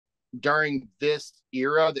during this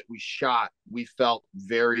era that we shot, we felt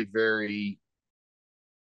very, very.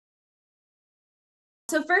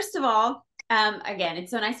 So first of all, again,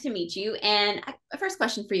 it's so nice to meet you. And first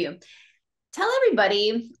question for you: tell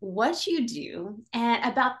everybody what you do and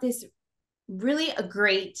about this really a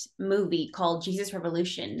great movie called Jesus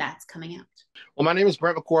Revolution that's coming out. Well, my name is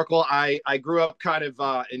Brent McCorkle. I grew up kind of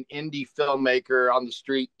an indie filmmaker on the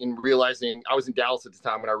street, and realizing I was in Dallas at the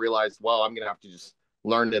time when I realized, well, I'm going to have to just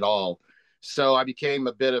learn it all. So I became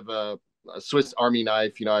a bit of a Swiss Army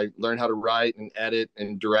knife. I learned how to write and edit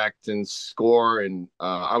and direct and score. And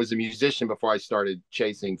I was a musician before I started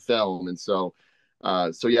chasing film. And so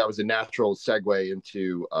yeah, it was a natural segue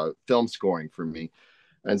into film scoring for me.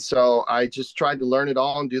 And so I just tried to learn it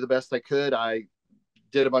all and do the best I could. I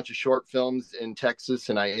did a bunch of short films in Texas,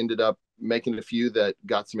 and I ended up making a few that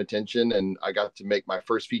got some attention. And I got to make my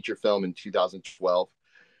first feature film in 2012.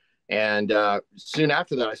 And soon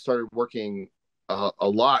after that, I started working a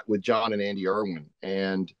lot with John and Andy Irwin.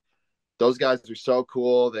 And those guys are so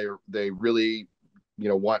cool. They really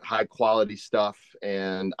want high quality stuff,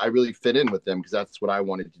 and I really fit in with them because that's what I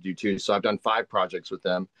wanted to do too. So I've done 5 projects with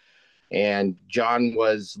them, and John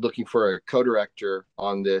was looking for a co-director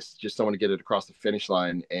on this, just someone to get it across the finish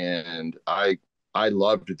line. And I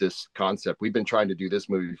loved this concept. We've been trying to do this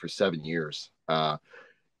movie for 7 years.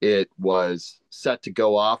 It was set to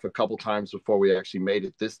go off a couple times before we actually made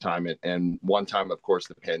it this time, and one time, of course,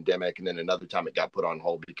 the pandemic, and then another time it got put on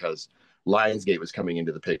hold because Lionsgate was coming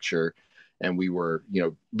into the picture, and we were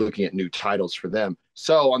looking at new titles for them.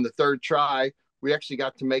 So on the third try, we actually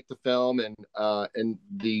got to make the film, and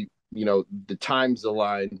the times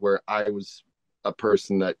aligned where I was a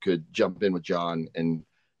person that could jump in with John and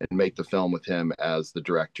make the film with him as the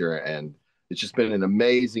director. And it's just been an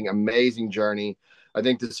amazing, amazing journey. I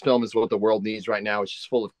think this film is what the world needs right now. It's just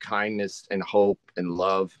full of kindness and hope and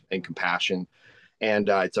love and compassion. And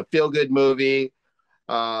it's a feel good movie.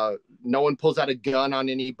 No one pulls out a gun on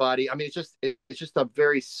anybody. I mean, it's just a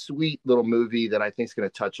very sweet little movie that I think is going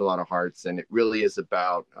to touch a lot of hearts. And it really is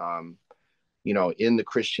about, in the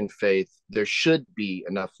Christian faith, there should be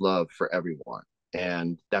enough love for everyone.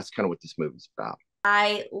 And that's kind of what this movie's about.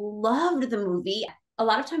 I loved the movie. A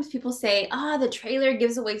lot of times people say, the trailer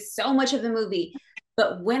gives away so much of the movie.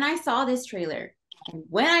 But when I saw this trailer and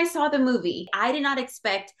when I saw the movie, I did not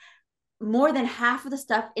expect more than half of the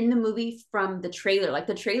stuff in the movie from the trailer. Like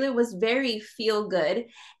the trailer was very feel good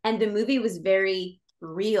and the movie was very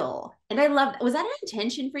real. And I love, was that an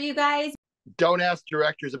intention for you guys? Don't ask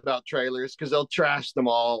directors about trailers because they'll trash them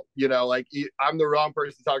all. Like I'm the wrong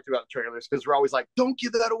person to talk to about trailers because we're always like, don't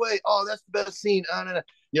give that away. Oh, that's the best scene. No,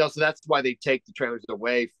 no. So that's why they take the trailers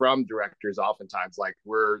away from directors oftentimes. Like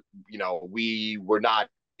we were not,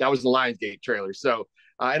 that was the Lionsgate trailer. So,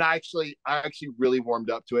 and I actually really warmed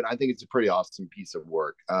up to it. I think it's a pretty awesome piece of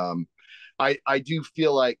work. I do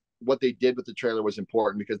feel like what they did with the trailer was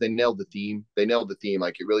important because they nailed the theme. They nailed the theme.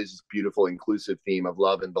 Like it really is this beautiful, inclusive theme of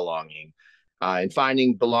love and belonging, and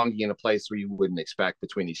finding belonging in a place where you wouldn't expect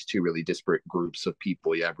between these two really disparate groups of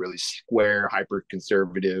people. You have really square, hyper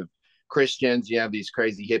conservative Christians. You have these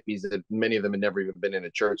crazy hippies that many of them had never even been in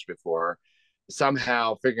a church before.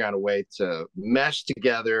 Somehow figuring out a way to mesh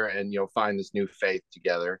together and find this new faith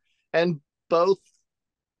together. And both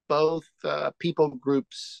people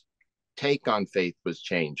groups take on faith was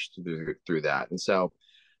changed through that. And so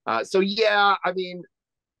yeah, I mean,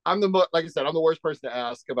 like I said, I'm the worst person to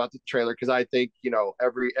ask about the trailer because I think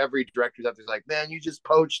every director's out there's like, man, you just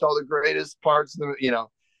poached all the greatest parts of the.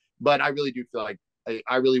 But I really do feel like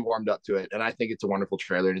I really warmed up to it, and I think it's a wonderful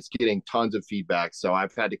trailer, and it's getting tons of feedback. So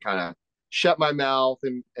I've had to kind of shut my mouth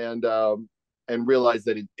and realize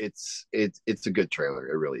that it's a good trailer.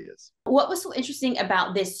 It really is. What was so interesting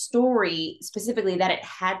about this story specifically that it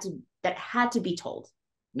had to be told?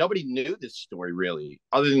 Nobody knew this story really,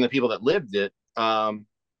 other than the people that lived it.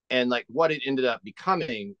 And like what it ended up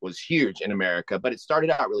becoming was huge in America, but it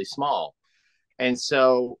started out really small. And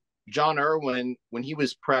so John Irwin, when he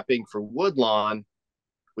was prepping for Woodlawn,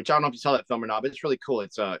 which I don't know if you saw that film or not, but it's really cool.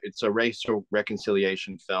 It's a racial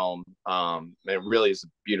reconciliation film. It really is a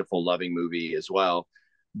beautiful, loving movie as well.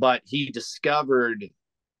 But he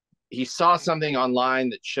saw something online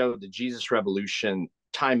that showed the Jesus Revolution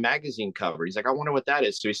Time magazine cover. He's like, I wonder what that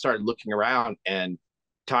is. So he started looking around, and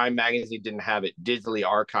Time magazine didn't have it digitally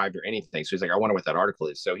archived or anything. So he's like, I wonder what that article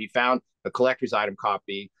is. So he found a collector's item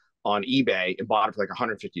copy on eBay and bought it for like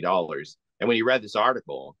 $150. And when he read this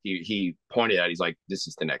article, he pointed at, he's like, this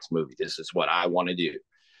is the next movie. This is what I want to do.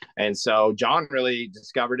 And so John really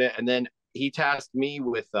discovered it. And then he tasked me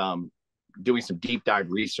with doing some deep dive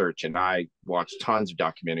research, and I watched tons of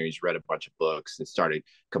documentaries, read a bunch of books, and started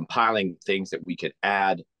compiling things that we could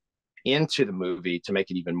add into the movie to make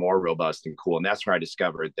it even more robust and cool. And that's where I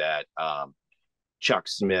discovered that Chuck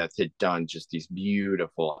Smith had done just these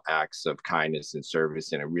beautiful acts of kindness and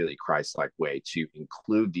service in a really Christ-like way to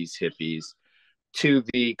include these hippies, to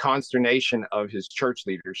the consternation of his church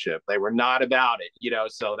leadership. They were not about it,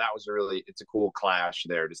 so that was it's a cool clash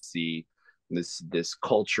there to see this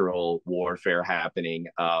cultural warfare happening,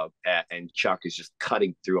 and Chuck is just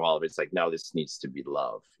cutting through all of it. It's like, no, this needs to be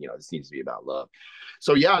love. This needs to be about love.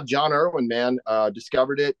 So yeah, John Irwin, man,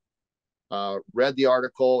 discovered it, read the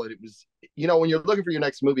article, and it was, when you're looking for your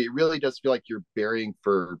next movie, it really does feel like you're burying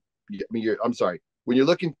for, I'm sorry, when you're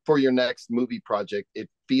looking for your next movie project, it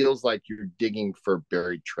feels like you're digging for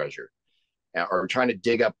buried treasure or trying to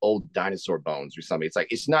dig up old dinosaur bones or something. It's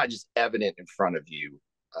like, it's not just evident in front of you.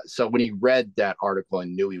 So when he read that article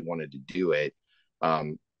and knew he wanted to do it,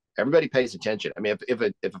 everybody pays attention. I mean, if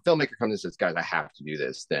a filmmaker comes and says, guys, I have to do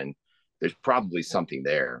this, then there's probably something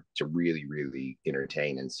there to really, really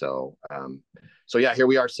entertain. And so yeah, here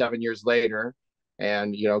we are 7 years later,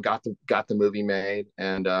 and got the movie made,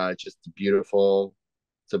 and just it's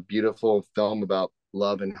a beautiful film about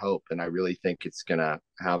love and hope, and I really think it's gonna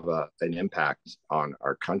have an impact on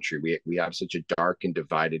our country. We have such a dark and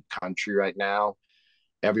divided country right now.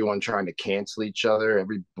 Everyone trying to cancel each other,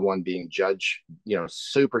 everyone being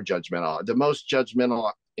super judgmental, the most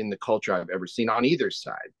judgmental in the culture I've ever seen on either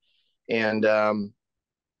side. And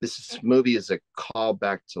this movie is a call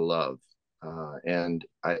back to love. And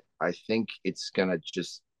I think it's going to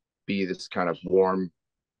just be this kind of warm,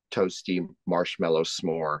 toasty marshmallow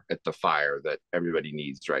s'more at the fire that everybody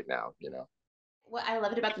needs right now, What I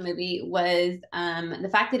loved about the movie was the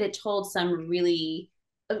fact that it told some really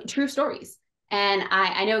true stories. And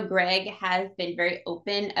I know Greg has been very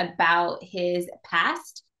open about his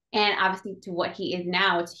past, and obviously to what he is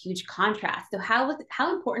now. It's a huge contrast. So how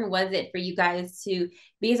important was it for you guys to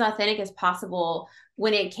be as authentic as possible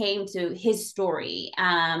when it came to his story,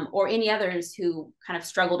 or any others who kind of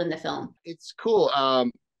struggled in the film? It's cool.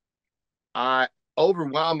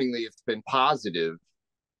 Overwhelmingly, it's been positive.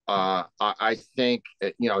 I think,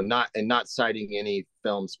 not citing any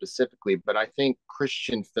film specifically, but I think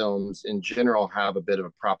Christian films in general have a bit of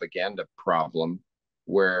a propaganda problem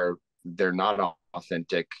where they're not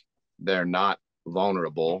authentic, they're not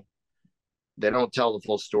vulnerable, they don't tell the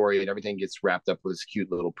full story, and everything gets wrapped up with this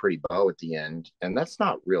cute little pretty bow at the end, and that's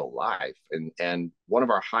not real life. And one of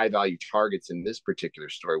our high value targets in this particular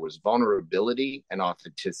story was vulnerability and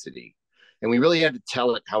authenticity. And we really had to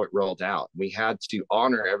tell it how it rolled out. We had to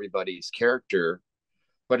honor everybody's character,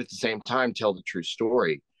 but at the same time, tell the true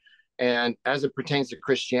story. And as it pertains to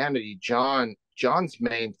Christianity, John's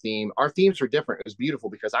main theme, our themes were different. It was beautiful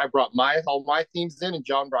because I brought all my themes in, and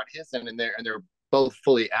John brought his in there, and they're both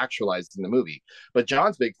fully actualized in the movie. But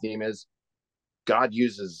John's big theme is God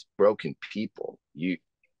uses broken people.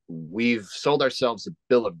 We've sold ourselves a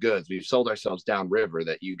bill of goods. We've sold ourselves downriver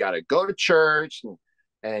that you got to go to church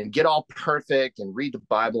and get all perfect and read the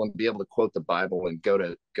Bible and be able to quote the Bible and go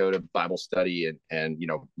to Bible study and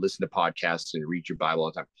listen to podcasts and read your Bible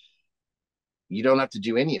all the time. You don't have to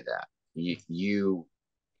do any of that. You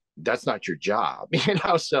that's not your job,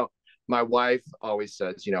 So my wife always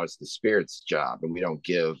says, it's the Spirit's job, and we don't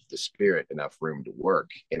give the Spirit enough room to work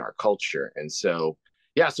in our culture. And so,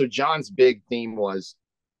 yeah, so John's big theme was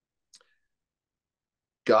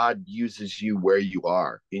God uses you where you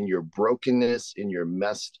are, in your brokenness, in your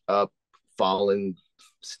messed up, fallen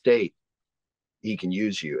state. He can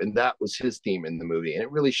use you. And that was his theme in the movie. And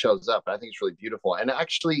it really shows up. I think it's really beautiful. And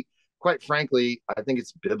actually, quite frankly, I think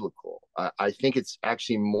it's biblical. I think it's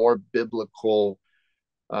actually more biblical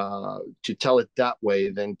to tell it that way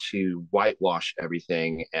than to whitewash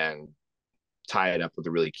everything and tie it up with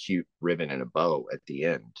a really cute ribbon and a bow at the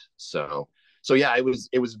end. So yeah, it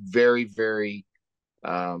was very, very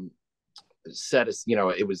set as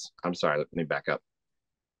it was, I'm sorry, let me back up.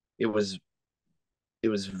 It was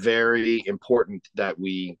very important that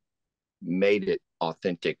we made it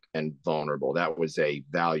authentic and vulnerable. That was a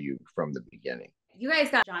value from the beginning. You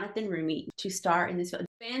guys got Jonathan Roumie to star in this film.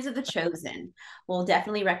 Fans of The Chosen will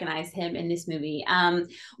definitely recognize him in this movie.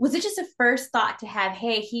 Was it just a first thought to have,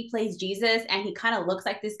 hey, he plays Jesus and he kind of looks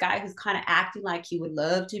like this guy who's kind of acting like he would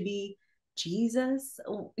love to be Jesus?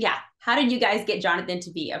 Yeah. How did you guys get Jonathan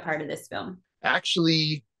to be a part of this film?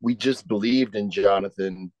 Actually, we just believed in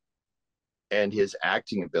Jonathan and his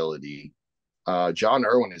acting ability. John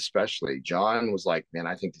Irwin especially. John was like, man,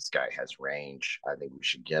 I think this guy has range. I think we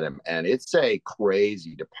should get him. And it's a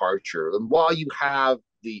crazy departure. And while you have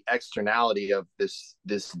the externality of this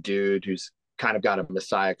dude who's kind of got a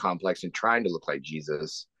messiah complex and trying to look like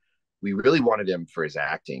Jesus. We really wanted him for his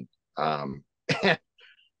acting, um,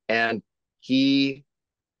 and he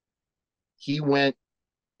went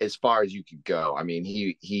as far as you could go. I mean,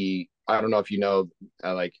 he I don't know if you know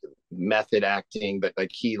like method acting, but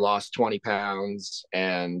like he lost 20 pounds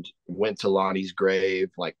and went to Lonnie's grave,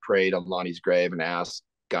 like prayed on Lonnie's grave and asked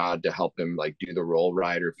God to help him like do the role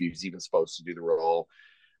right, or if he was even supposed to do the role.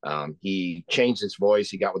 He changed his voice.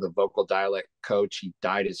 He got with a vocal dialect coach. He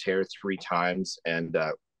dyed his hair 3 times, and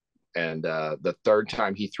the third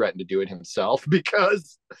time he threatened to do it himself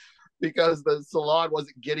because the salon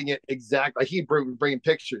wasn't getting it exactly. Like he bringing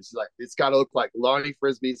pictures, like it's got to look like Lonnie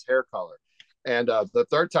Frisbee's hair color. And the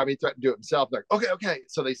third time he threatened to do it himself. Like, okay.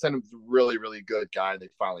 So they sent him to a really, really good guy. And they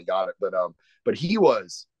finally got it. But he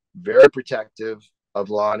was very protective of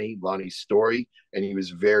Lonnie's story, and he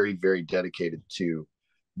was very, very dedicated to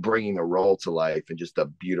bringing the role to life in just a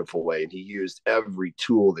beautiful way. And he used every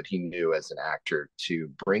tool that he knew as an actor to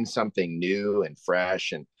bring something new and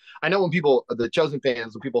fresh. And I know when people, the Chosen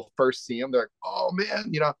fans, when people first see him, they're like, oh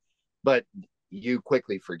man, but you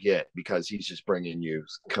quickly forget because he's just bringing you,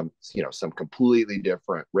 some completely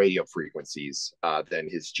different radio frequencies than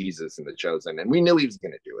his Jesus and the Chosen. And we knew he was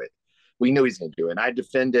going to do it. And I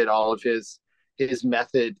defended all of his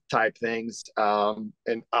method type things.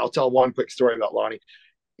 And I'll tell one quick story about Lonnie.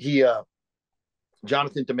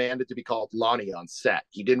 Jonathan demanded to be called Lonnie on set.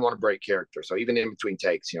 He didn't want to break character. So even in between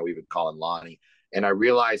takes, we would call him Lonnie. And I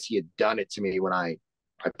realized he had done it to me when I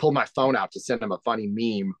pulled my phone out to send him a funny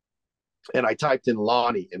meme. And I typed in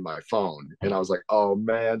Lonnie in my phone. And I was like, oh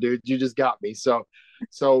man, dude, you just got me. So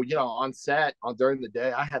on set during the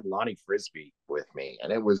day, I had Lonnie Frisbee with me.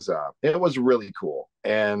 And it was really cool.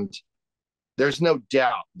 And there's no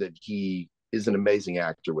doubt that he is an amazing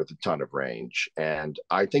actor with a ton of range. And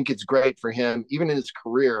I think it's great for him, even in his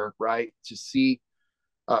career, right, to see,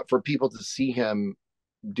 for people to see him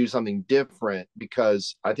do something different,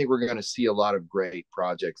 because I think we're going to see a lot of great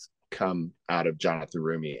projects come out of Jonathan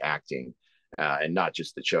Rumi acting, and not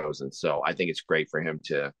just The Chosen. So I think it's great for him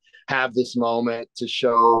to have this moment to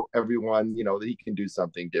show everyone, that he can do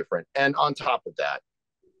something different. And on top of that,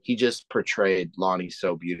 he just portrayed Lonnie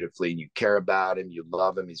so beautifully. You care about him, you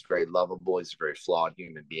love him. He's very lovable. He's a very flawed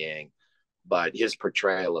human being, but his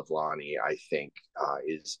portrayal of Lonnie, I think,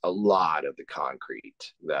 is a lot of the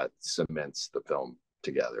concrete that cements the film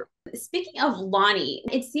together. Speaking of Lonnie,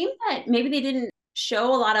 it seemed that maybe they didn't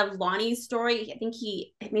show a lot of Lonnie's story. I think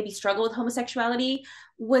he maybe struggled with homosexuality.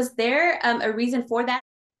 Was there a reason for that?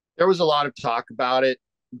 There was a lot of talk about it.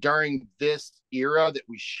 During this era that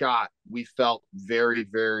we shot, we felt very,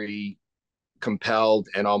 very compelled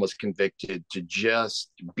and almost convicted to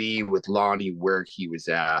just be with Lonnie where he was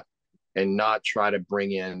at and not try to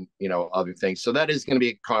bring in, other things. So that is going to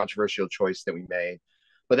be a controversial choice that we made.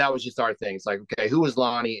 But that was just our thing. It's like, okay, who was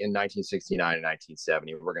Lonnie in 1969 and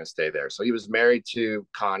 1970? We're going to stay there. So he was married to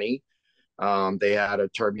Connie. They had a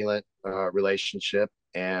turbulent relationship,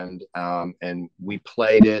 and we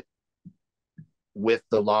played it with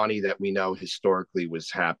the Lonnie that we know historically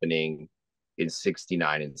was happening in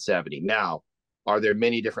 69 and 70. Now, are there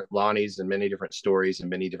many different Lonnies and many different stories and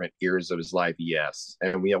many different eras of his life? Yes.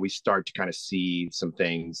 And we start to kind of see some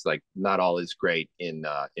things like not all is great in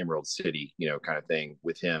Emerald City, kind of thing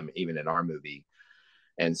with him, even in our movie.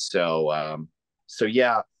 And so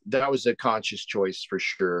yeah, that was a conscious choice for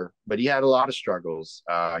sure. But he had a lot of struggles.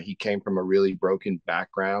 He came from a really broken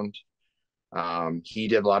background. He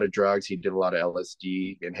did a lot of drugs. He did a lot of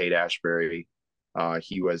LSD in Haight-Ashbury.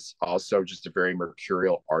 He was also just a very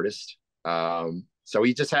mercurial artist. So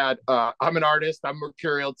he just had, I'm an artist, I'm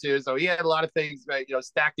mercurial too. So he had a lot of things,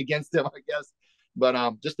 stacked against him, I guess. But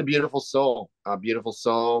just a beautiful soul,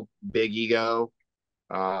 big ego,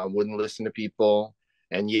 wouldn't listen to people.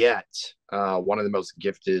 And yet, one of the most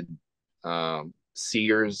gifted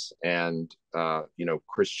seers and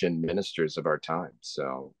Christian ministers of our time.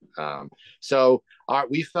 So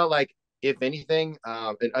we felt like, if anything,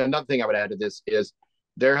 another thing I would add to this is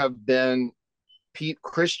there have been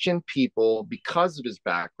Christian people, because of his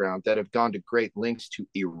background, that have gone to great lengths to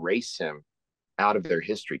erase him out of their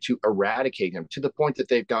history, to eradicate him, to the point that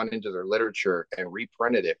they've gone into their literature and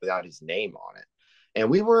reprinted it without his name on it. And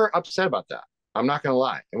we were upset about that. I'm not going to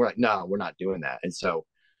lie. And we're like, no, we're not doing that. And so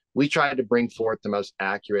we tried to bring forth the most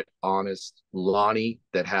accurate, honest Lonnie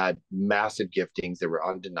that had massive giftings that were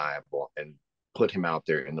undeniable, and put him out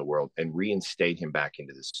there in the world and reinstate him back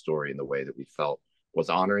into this story in the way that we felt was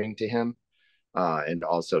honoring to him, and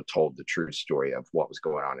also told the true story of what was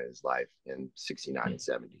going on in his life in 69 and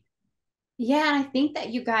 70. Yeah, and I think that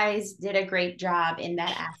you guys did a great job in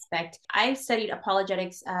that aspect. I studied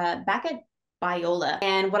apologetics back at Biola,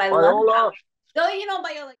 and what I love Viola. about, oh, you know,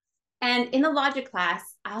 Biola, and in the logic class,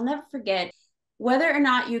 I'll never forget whether or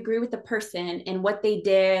not you agree with the person and what they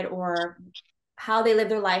did or how they live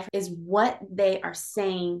their life is what they are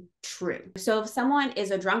saying true. So if someone is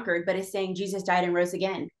a drunkard but is saying Jesus died and rose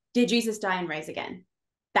again, did Jesus die and rise again?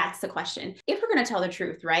 That's the question. If we're going to tell the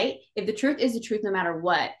truth, right? If the truth is the truth no matter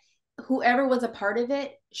what, whoever was a part of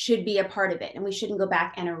it should be a part of it, and we shouldn't go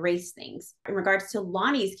back and erase things. In regards to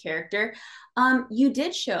Lonnie's character, you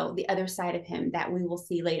did show the other side of him that we will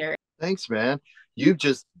see later. Thanks, man. You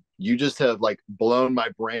just you just have like blown my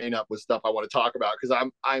brain up with stuff I want to talk about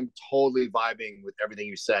because I'm totally vibing with everything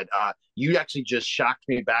you said. You actually just shocked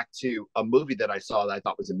me back to a movie that I saw that I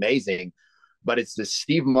thought was amazing, but it's this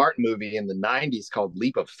Steve Martin movie in the '90s called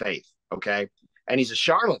Leap of Faith. Okay, and he's a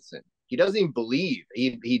charlatan. He doesn't even believe.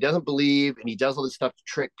 He doesn't believe, and he does all this stuff to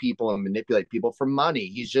trick people and manipulate people for money.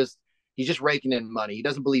 He's just raking in money. He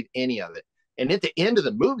doesn't believe any of it. And at the end of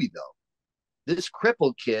the movie, though, this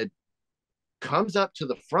crippled kid comes up to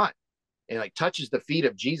the front and like touches the feet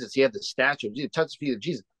of Jesus. He had the statue of Jesus, touches the feet of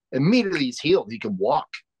Jesus. Immediately he's healed. He can walk.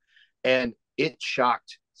 And it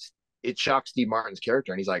shocked Steve Martin's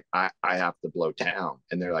character. And he's like, I have to blow town.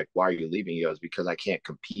 And they're like, why are you leaving? He goes, because I can't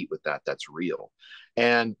compete with that. That's real.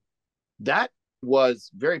 And that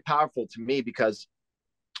was very powerful to me because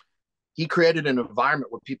he created an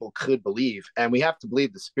environment where people could believe. And we have to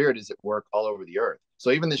believe the spirit is at work all over the earth.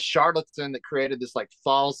 So even this charlatan that created this like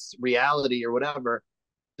false reality or whatever,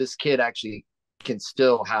 this kid actually can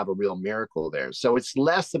still have a real miracle there. So it's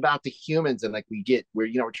less about the humans and like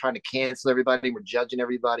we're trying to cancel everybody, we're judging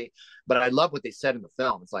everybody. But I love what they said in the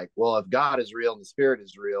film. It's like, well, if God is real and the spirit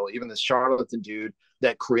is real, even this charlatan dude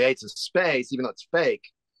that creates a space, even though it's fake,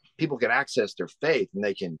 people can access their faith and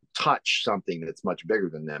they can touch something that's much bigger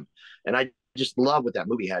than them. And I just love what that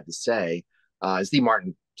movie had to say. Steve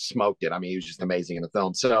Martin smoked it. I mean, he was just amazing in the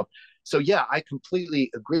film. So yeah, I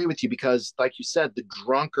completely agree with you because, like you said, the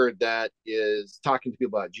drunkard that is talking to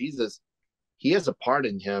people about Jesus, he has a part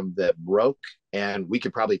in him that broke, and we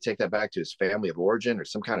could probably take that back to his family of origin or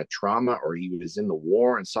some kind of trauma, or he was in the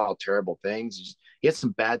war and saw terrible things. He had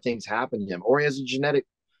some bad things happen to him, or he has a genetic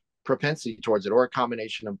propensity towards it, or a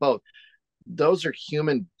combination of both. Those are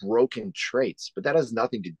human broken traits, but that has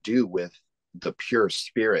nothing to do with the pure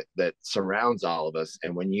spirit that surrounds all of us.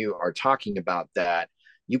 And when you are talking about that,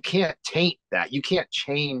 you can't taint that. You can't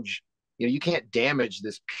change, you can't damage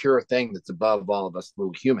this pure thing that's above all of us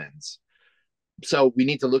little humans. So we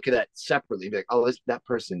need to look at that separately. Be like, oh, that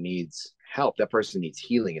person needs help. That person needs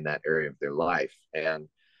healing in that area of their life.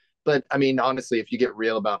 But I mean, honestly, if you get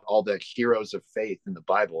real about all the heroes of faith in the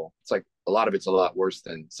Bible, it's like a lot of it's a lot worse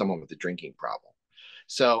than someone with a drinking problem.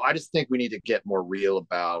 So I just think we need to get more real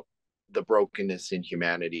about the brokenness in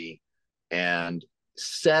humanity and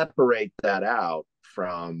separate that out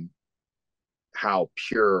from how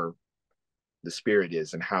pure the spirit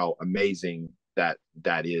is and how amazing that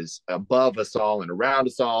is above us all and around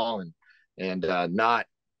us all, and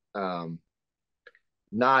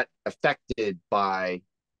not affected by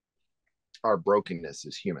our brokenness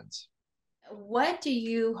as humans. What do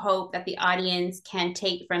you hope that the audience can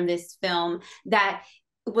take from this film that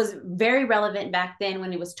was very relevant back then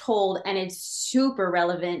when it was told and it's super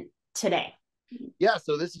relevant today? Yeah,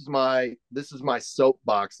 so this is my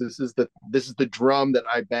soapbox. This is the drum that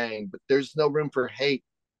I bang, but there's no room for hate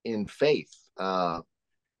in faith. I've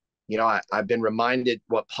been reminded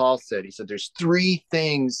what Paul said. He said there's three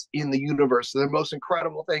things in the universe, they're the most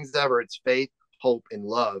incredible things ever. It's faith, hope, and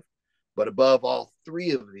love. But above all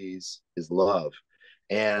three of these is love.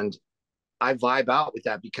 And I vibe out with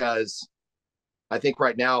that because I think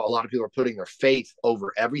right now a lot of people are putting their faith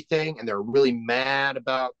over everything, and they're really mad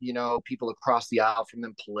about, people across the aisle from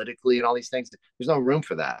them politically and all these things. There's no room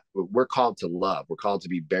for that. We're called to love. We're called to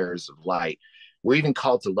be bearers of light. We're even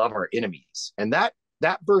called to love our enemies. And that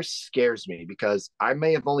verse scares me because I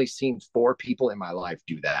may have only seen 4 people in my life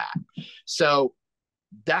do that. So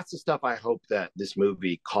that's the stuff I hope that this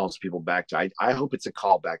movie calls people back to. I hope it's a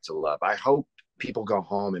call back to love. I hope people go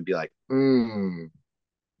home and be like,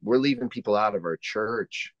 we're leaving people out of our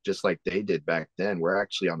church just like they did back then. We're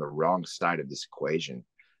actually on the wrong side of this equation.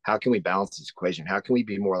 How can we balance this equation? How can we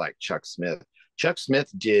be more like Chuck Smith? Chuck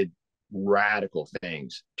Smith did radical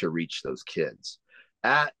things to reach those kids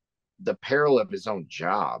at the peril of his own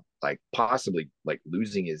job, like possibly like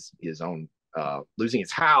losing losing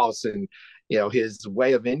his house and his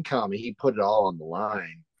way of income. And he put it all on the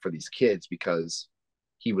line for these kids because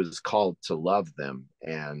he was called to love them.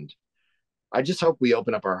 And I just hope we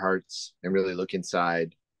open up our hearts and really look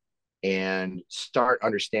inside and start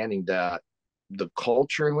understanding that the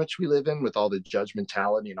culture in which we live in, with all the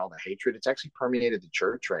judgmentality and all the hatred, it's actually permeated the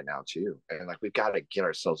church right now too. And like, we've got to get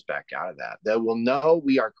ourselves back out of that. That will know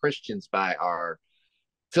we are Christians by our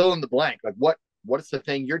fill in the blank. Like, what's the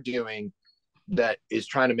thing you're doing that is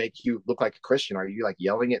trying to make you look like a Christian? Are you like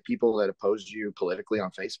yelling at people that oppose you politically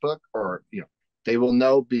on Facebook? Or, they will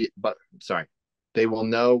know they will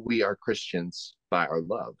know we are Christians by our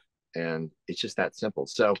love. And it's just that simple.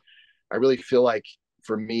 So I really feel like,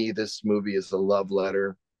 for me, this movie is a love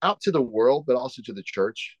letter out to the world, but also to the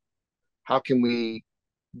church. How can we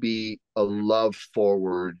be a love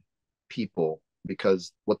forward people?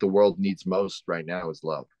 Because what the world needs most right now is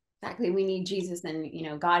love. Exactly. We need Jesus,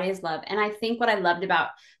 and God is love. And I think what I loved about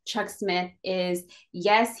Chuck Smith is,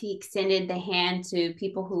 yes, he extended the hand to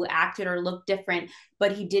people who acted or looked different,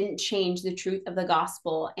 but he didn't change the truth of the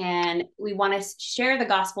gospel. And we want to share the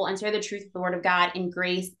gospel and share the truth of the word of God in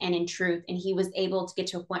grace and in truth. And he was able to get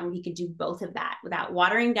to a point where he could do both of that without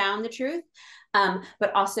watering down the truth,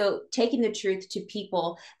 but also taking the truth to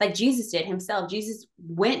people like Jesus did himself. Jesus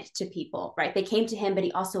went to people, right? They came to him, but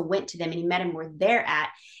he also went to them and he met them where they're at.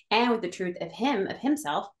 And with the truth of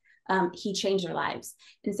himself, he changed their lives.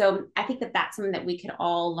 And so I think that that's something that we could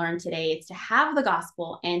all learn today. It's to have the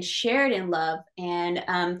gospel and share it in love,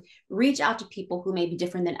 and reach out to people who may be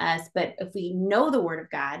different than us. But if we know the word of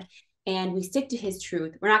God and we stick to his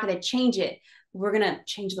truth, we're not going to change it. We're going to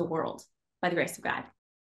change the world by the grace of God.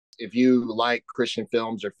 If you like Christian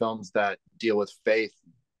films or films that deal with faith,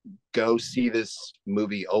 go see this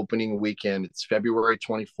movie opening weekend. It's February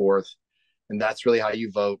 24th. And that's really how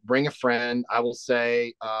you vote. Bring a friend. I will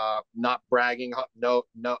say, not bragging, no,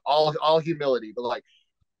 all humility, but like,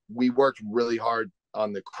 we worked really hard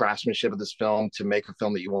on the craftsmanship of this film to make a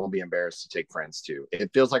film that you won't be embarrassed to take friends to.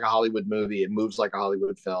 It feels like a Hollywood movie. It moves like a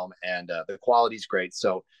Hollywood film, and the quality's great.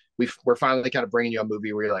 So we're finally kind of bringing you a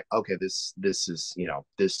movie where you're like, okay, this is,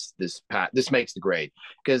 this makes the grade.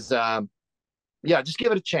 Because yeah, just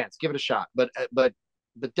give it a chance, give it a shot. But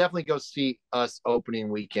definitely go see us opening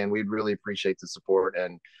weekend. We'd really appreciate the support,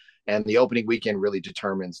 and the opening weekend really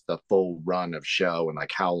determines the full run of show, and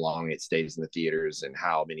like how long it stays in the theaters and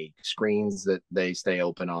how many screens that they stay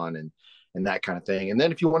open on, and that kind of thing. And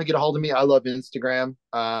then if you want to get a hold of me, I love Instagram.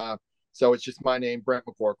 So it's just my name, Brent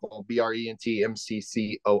McCorkle, BrentMcCorkle.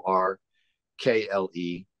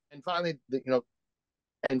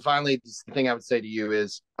 And finally, the thing I would say to you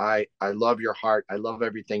is, I love your heart. I love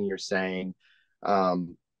everything you're saying.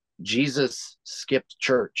 Jesus skipped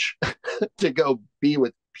church to go be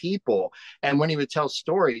with people. And when he would tell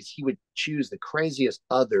stories, he would choose the craziest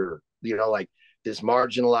other, like this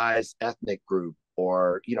marginalized ethnic group,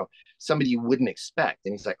 or, somebody you wouldn't expect.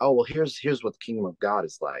 And he's like, oh, well, here's what the kingdom of God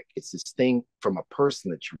is like. It's this thing from a person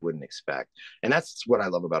that you wouldn't expect. And that's what I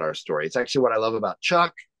love about our story. It's actually what I love about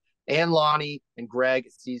Chuck and Lonnie and Greg.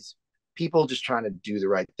 It's these people just trying to do the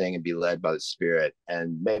right thing and be led by the Spirit,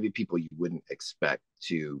 and maybe people you wouldn't expect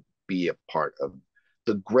to be a part of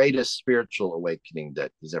the greatest spiritual awakening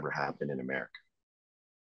that has ever happened in America.